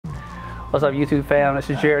What's up, YouTube fam? This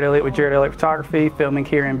is Jared Elliott with Jared Elliott Photography, filming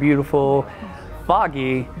here in beautiful,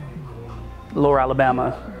 foggy Lower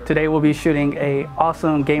Alabama. Today we'll be shooting a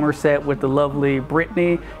awesome gamer set with the lovely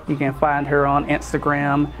Brittany. You can find her on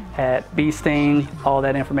Instagram at bsting. All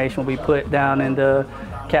that information will be put down in the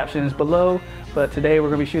captions below. But today we're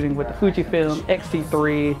going to be shooting with the Fujifilm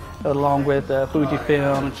X-T3 along with the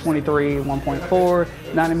Fujifilm 23 1.4,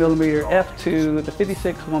 90mm f2, the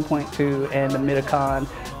 56 1.2, and the Medicon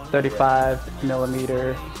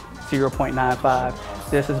 35mm 0.95.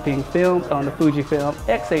 This is being filmed on the Fujifilm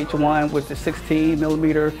X-H1 with the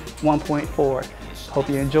 16mm 1.4. Hope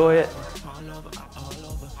you enjoy it.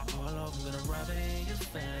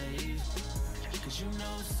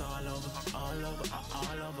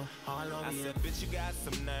 I said, bitch, you got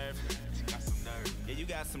some nerve. Yeah, you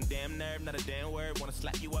got some damn nerve, not a damn word. Wanna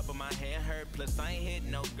slap you up, but my hand hurt. Plus, I ain't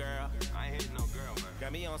hitting no girl. Man.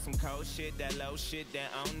 Got me on some cold shit, that low shit, that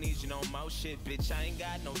I don't need you no more shit. Bitch, I ain't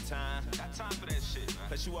got no time. Got time for that shit, man.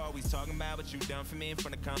 Plus, you always talking about what you done for me in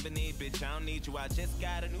front of company. Bitch, I don't need you, I just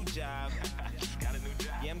got a new job.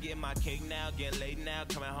 Yeah, I'm getting my cake now, getting late now.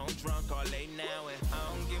 Coming home drunk all late now, and I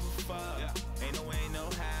don't give a fuck. Yeah. Ain't no way, no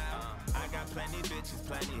how. I got plenty bitches,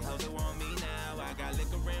 plenty hoes that want me now. I got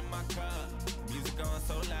liquor in my cup, music on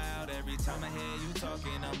so loud. Every time I hear you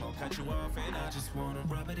talking, I'm gonna cut you off, and I just wanna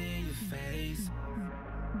rub it in your face.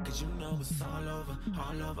 Cause you know it's all over,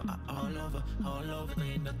 all over, all over, all over.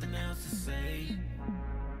 Ain't nothing else to say.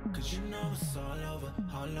 Cause you know it's all over,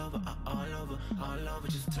 all over, all over, all over.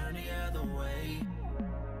 Just turn the other way.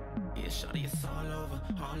 Yeah, shawty, it's all over,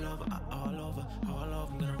 all over, all over, all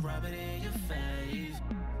over. I'm gonna rub it in your face.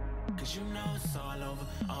 Cause you know it's all over,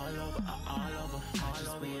 all over, all over, all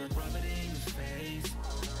over. Yeah, rub it in your face.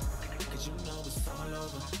 Cause you know it's all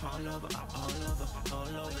over, all over, all over,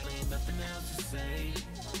 all over. Ain't nothing else to say.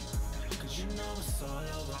 Cause you know it's all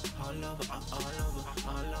over, all over, all over,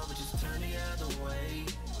 all over. Just turn the other way.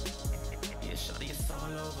 Yeah, shawty, it's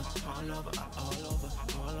all over, all over, all over,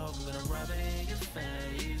 all over. I'm gonna rub it in your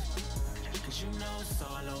face. Cause you know it's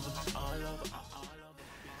all over, all over, all over.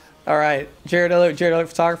 All right, Jared Elliott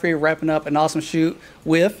Photography, wrapping up an awesome shoot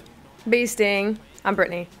with Beasting. I'm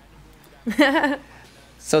Brittany.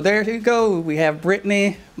 So there you go. We have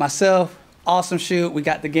Brittany, myself, awesome shoot. We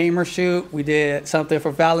got the gamer shoot. We did something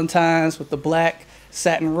for Valentine's with the black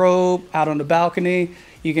satin robe out on the balcony.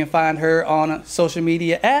 You can find her on social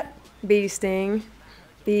media at Beasting.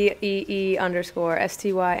 BEE_STYNGG.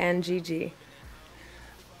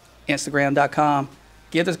 Instagram.com.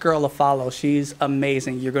 Give this girl a follow. She's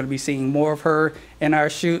amazing. You're going to be seeing more of her in our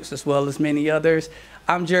shoots as well as many others.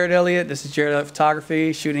 I'm Jared Elliott. This is Jared Elliott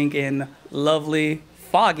Photography, shooting in lovely,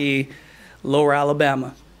 foggy Lower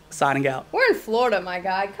Alabama. Signing out. We're in Florida, my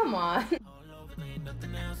guy. Come on. All over, ain't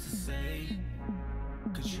nothing else to say.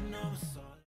 Cause you know it's